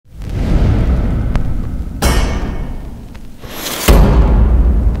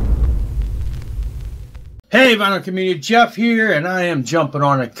Hey vinyl community, Jeff here, and I am jumping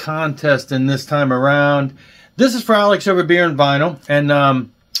on a contest in this time around. This is for Alex over Beer and Vinyl,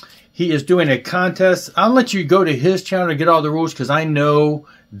 and he is doing a contest. I'll let you go to his channel to get all the rules because I know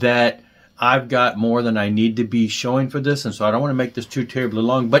that I've got more than I need to be showing for this, and so I don't want to make this too terribly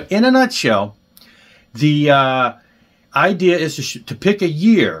long. But in a nutshell, the idea is to pick a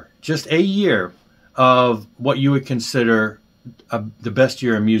year, just a year, of what you would consider the best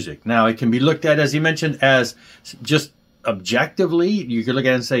year of music. Now, it can be looked at, as he mentioned, as just objectively. You could look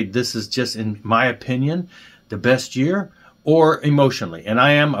at it and say, this is just, in my opinion, the best year, or emotionally. And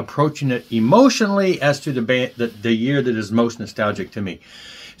I am approaching it emotionally as to the year that is most nostalgic to me.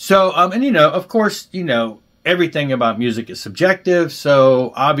 So, and you know, of course, you know, everything about music is subjective.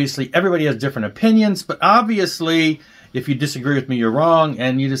 So obviously everybody has different opinions, but obviously if you disagree with me, you're wrong,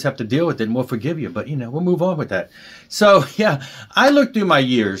 and you just have to deal with it, and we'll forgive you. But, you know, we'll move on with that. So, yeah, I looked through my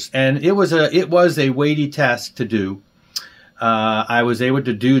years, and it was a weighty task to do. I was able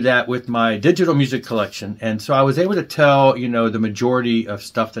to do that with my digital music collection, and so I was able to tell, you know, the majority of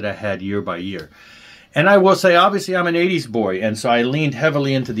stuff that I had year by year. And I will say, obviously, I'm an 80s boy, and so I leaned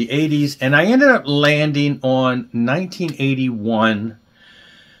heavily into the 80s, and I ended up landing on 1981.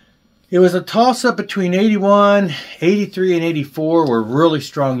 It was a toss-up between 81, 83, and 84 were really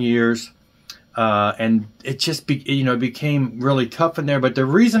strong years. And it just became really tough in there. But the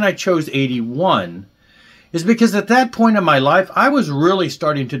reason I chose 81 is because at that point in my life, I was really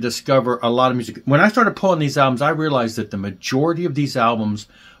starting to discover a lot of music. When I started pulling these albums, I realized that the majority of these albums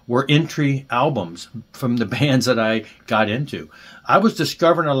were entry albums from the bands that I got into. I was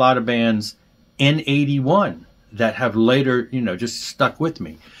discovering a lot of bands in 81 that have later, you know, just stuck with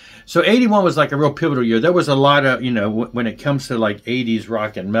me. So 81 was like a real pivotal year. There was a lot of, you know, when it comes to like 80s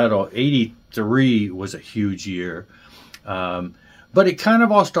rock and metal, 83 was a huge year. But it kind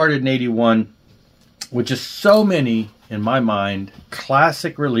of all started in 81 with just so many, in my mind,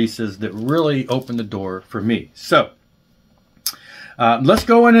 classic releases that really opened the door for me. So let's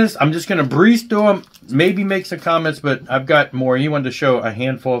go in this. I'm just going to breeze through them, maybe make some comments, but I've got more. He wanted to show a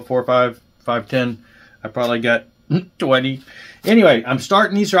handful of 4, 5, 10. I probably got 20. Anyway, I'm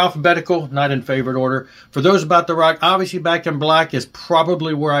starting. These are alphabetical, not in favorite order. For those about the rock, obviously Back in Black is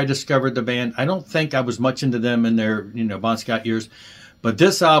probably where I discovered the band. I don't think I was much into them in their, you know, Bon Scott years. But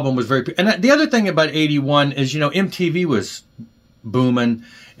this album was very... And the other thing about 81 is, you know, MTV was booming.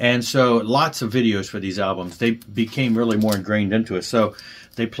 And so lots of videos for these albums. They became really more ingrained into it. So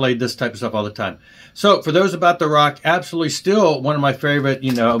they played this type of stuff all the time. So for those about the rock, absolutely still one of my favorite,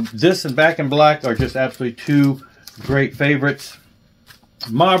 you know, this and Back in Black are just absolutely two great favorites.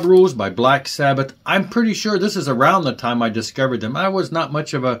 Mob Rules by Black Sabbath. I'm pretty sure this is around the time I discovered them. I was not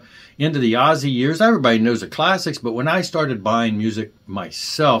much of a into the Ozzy years. Everybody knows the classics, but when I started buying music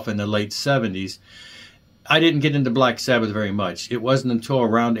myself in the late 70s, I didn't get into Black Sabbath very much. It wasn't until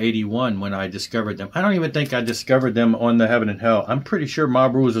around 81 when I discovered them. I don't even think I discovered them on the Heaven and Hell. I'm pretty sure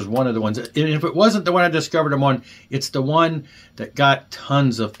Mob Rules is one of the ones. And if it wasn't the one I discovered them on, it's the one that got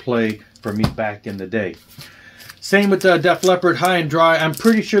tons of play for me back in the day. Same with Def Leppard, High and Dry. I'm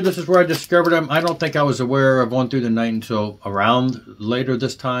pretty sure this is where I discovered them. I don't think I was aware of On Through the Night until around later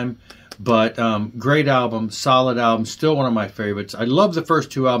this time. But great album, solid album, still one of my favorites. I love the first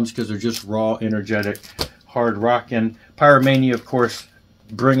two albums because they're just raw, energetic, hard rockin'. Pyromania, of course,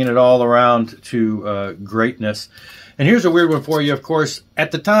 bringing it all around to greatness. And here's a weird one for you, of course. At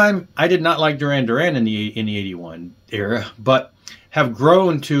the time, I did not like Duran Duran in the 81 era, but have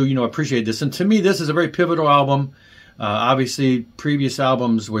grown to, you know, appreciate this. And to me, this is a very pivotal album. Obviously, previous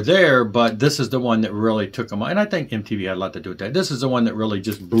albums were there, but this is the one that really took them. And I think MTV had a lot to do with that. This is the one that really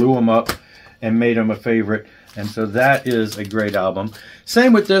just blew them up and made them a favorite. And so that is a great album.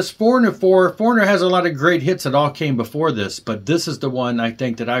 Same with this, Foreigner 4. Foreigner has a lot of great hits that all came before this, but this is the one I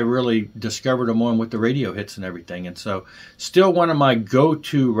think that I really discovered them on with the radio hits and everything. And so still one of my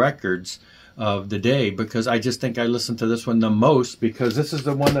go-to records of the day, because I just think I listened to this one the most because this is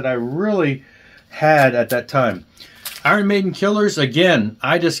the one that I really had at that time. Iron Maiden Killers, again,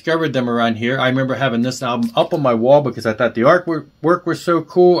 I discovered them around here. I remember having this album up on my wall because I thought the artwork was so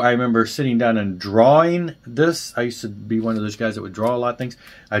cool. I remember sitting down and drawing this. I used to be one of those guys that would draw a lot of things.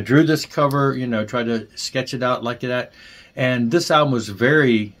 I drew this cover, you know, tried to sketch it out like that. And this album was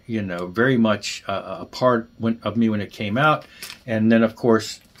very, you know, very much a part of me when it came out. And then, of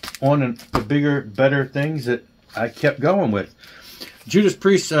course, on the bigger, better things that I kept going with. Judas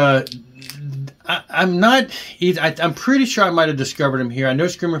Priest, I'm pretty sure I might have discovered him here. I know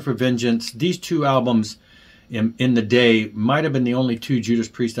Screaming for Vengeance. These two albums in the day might have been the only two Judas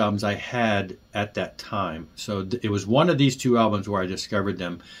Priest albums I had at that time. So it was one of these two albums where I discovered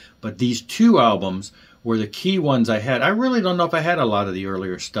them. But these two albums were the key ones I had. I really don't know if I had a lot of the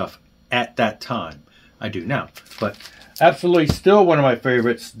earlier stuff at that time. I do now, but absolutely still one of my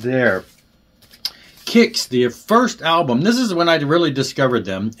favorites there. Kicks, the first album. This is when I really discovered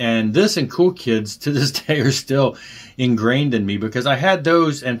them, and this and Cool Kids to this day are still ingrained in me because I had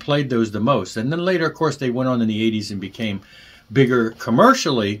those and played those the most. And then later, of course, they went on in the 80s and became bigger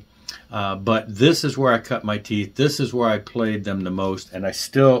commercially, but this is where I cut my teeth. This is where I played them the most, and I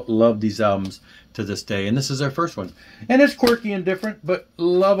still love these albums to this day. And this is their first one. And it's quirky and different, but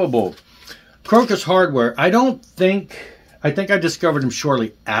lovable. Crocus Hardware, I think I discovered them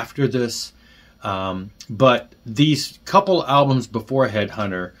shortly after this. But these couple albums before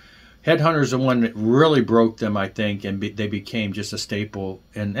Headhunter's the one that really broke them, I think, and they became just a staple.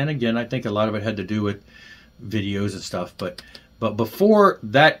 And again, I think a lot of it had to do with videos and stuff. But before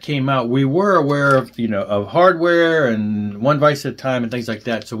that came out, we were aware of, of Hardware and One Vice at a Time and things like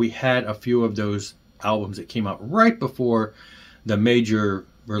that. So we had a few of those albums that came out right before the major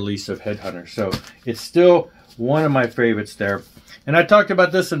release of Headhunter. So it's still one of my favorites there. And I talked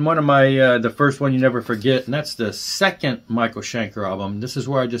about this in one of my, the first one you never forget, and that's the second Michael Schenker album. This is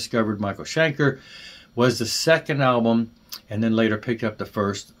where I discovered Michael Schenker, was the second album, and then later picked up the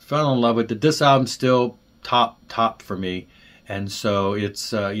first. Fell in love with it. This album's still top for me. And so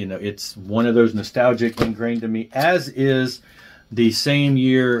it's, it's one of those nostalgic ingrained in me, as is the same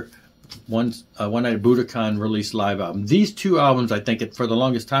year One Night at Budokan released live album. These two albums, I think, for the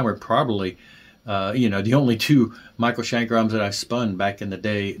longest time were probably the only two Michael Schenker albums that I spun back in the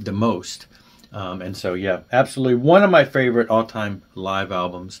day the most. And so, yeah, absolutely one of my favorite all-time live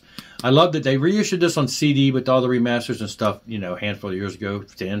albums. I love that they reissued this on CD with all the remasters and stuff, a handful of years ago,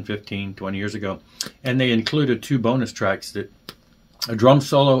 10, 15, 20 years ago. And they included two bonus tracks, a drum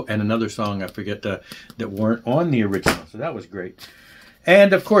solo and another song, I forget, that weren't on the original. So that was great.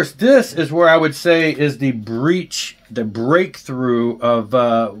 And, of course, this is where I would say is the breakthrough of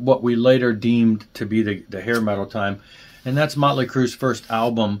what we later deemed to be the hair metal time. And that's Motley Crue's first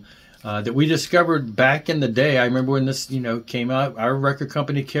album that we discovered back in the day. I remember when this, came out, our record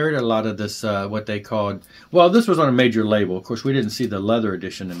company carried a lot of this, what they called, well, this was on a major label. Of course, we didn't see the leather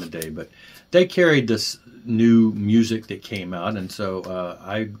edition in the day, but they carried this new music that came out. And so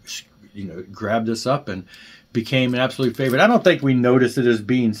I, grabbed this up and became an absolute favorite. I don't think we noticed it as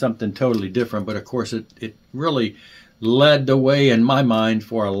being something totally different, but of course it really led the way in my mind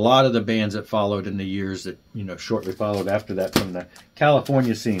for a lot of the bands that followed in the years that, shortly followed after that from the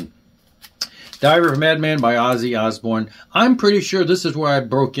California scene. Diary of a Madman by Ozzy Osbourne. I'm pretty sure this is where I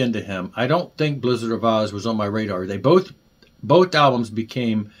broke into him. I don't think Blizzard of Oz was on my radar. They both albums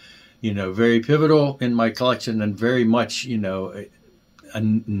became, very pivotal in my collection and very much, a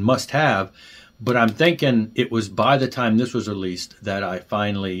must-have. But I'm thinking it was by the time this was released that I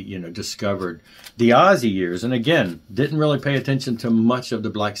finally, discovered the Ozzy years. And again, didn't really pay attention to much of the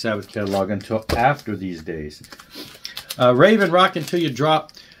Black Sabbath catalog until after these days. Raven, Rock Until You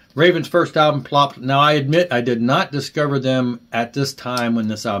Drop. Raven's first album, Plop. Now, I admit I did not discover them at this time when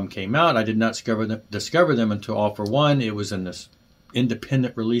this album came out. I did not discover them until All For One. It was in this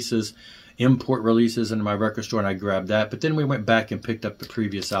independent releases, import releases into my record store, and I grabbed that. But then we went back and picked up the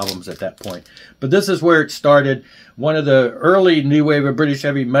previous albums at that point. But this is where it started. One of the early new wave of British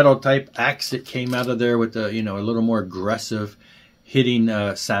heavy metal type acts that came out of there with a little more aggressive hitting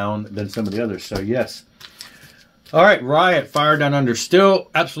sound than some of the others. So yes. All right, Riot, Fire Down Under,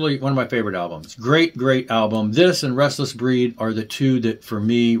 still absolutely one of my favorite albums. Great album. This and Restless Breed are the two that for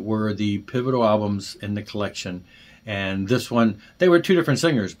me were the pivotal albums in the collection. And this one, they were two different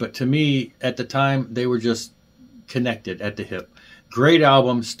singers, but to me, at the time, they were just connected at the hip. Great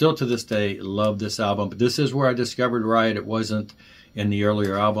album, still to this day, love this album. But this is where I discovered Riot. It wasn't in the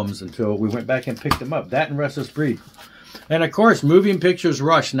earlier albums until we went back and picked them up. That and Restless Breed. And of course, Moving Pictures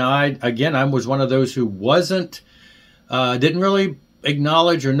Rush. Now, I was one of those who didn't really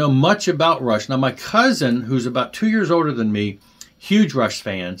acknowledge or know much about Rush. Now, my cousin, who's about 2 years older than me, huge Rush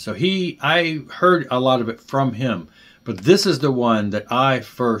fan, so I heard a lot of it from him. But this is the one that I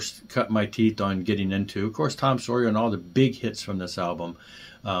first cut my teeth on getting into. Of course, Tom Sawyer and all the big hits from this album.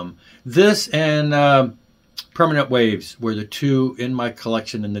 This and Permanent Waves were the two in my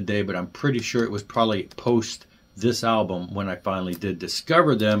collection in the day, but I'm pretty sure it was probably post this album when I finally did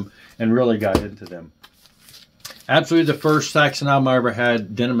discover them and really got into them. Absolutely the first Saxon album I ever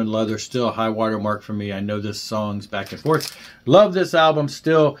had, Denim and Leather, still a high water mark for me. I know this song's back and forth. Love this album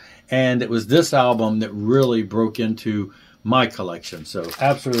still, and it was this album that really broke into my collection. So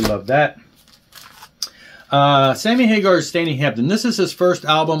absolutely love that. Sammy Hagar's Staining Hampton. This is his first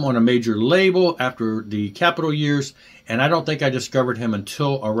album on a major label after the Capitol years, and I don't think I discovered him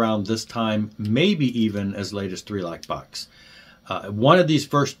until around this time, maybe even as late as 3 Like Box. One of these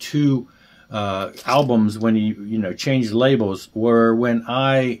first 2 albums when he, changed labels were when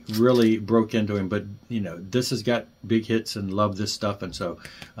I really broke into him. But, this has got big hits and love this stuff, and so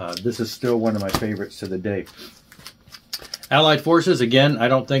this is still one of my favorites to the day. Allied Forces, again, I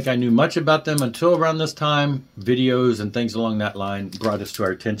don't think I knew much about them until around this time. Videos and things along that line brought us to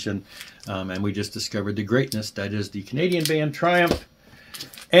our attention, and we just discovered the greatness that is the Canadian band Triumph.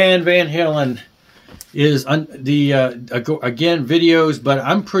 And Van Halen is, again, videos, but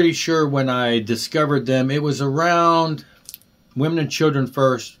I'm pretty sure when I discovered them, it was around Women and Children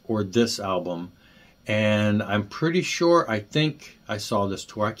First or this album. And I'm pretty sure, I think I saw this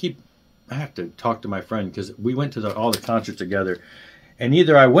tour. I have to talk to my friend because we went to all the concerts together, and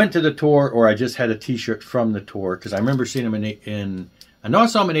either I went to the tour or I just had a T-shirt from the tour, because I remember seeing him I know I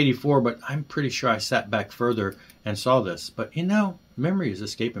saw him in '84, but I'm pretty sure I sat back further and saw this. But memory is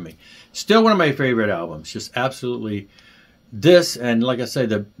escaping me. Still one of my favorite albums. Just absolutely this, and like I say,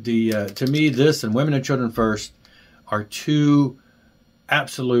 to me, this and Women and Children First are 2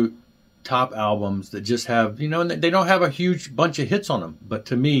 absolute top albums that just have, they don't have a huge bunch of hits on them, but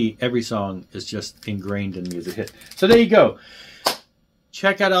to me, every song is just ingrained in me as a hit. So there you go.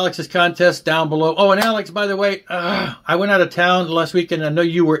 Check out Alex's contest down below. Oh, and Alex, by the way, I went out of town last weekend. I know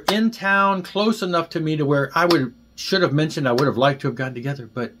you were in town close enough to me to where should have mentioned I would have liked to have gotten together,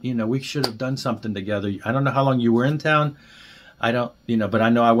 but, we should have done something together. I don't know how long you were in town. I don't, but I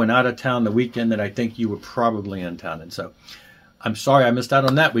know I went out of town the weekend that I think you were probably in town, and so I'm sorry I missed out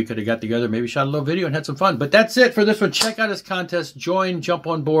on that. We could have got together, maybe shot a little video and had some fun. But that's it for this one. Check out his contest. Join, jump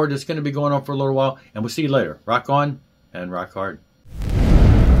on board. It's going to be going on for a little while. And we'll see you later. Rock on and rock hard.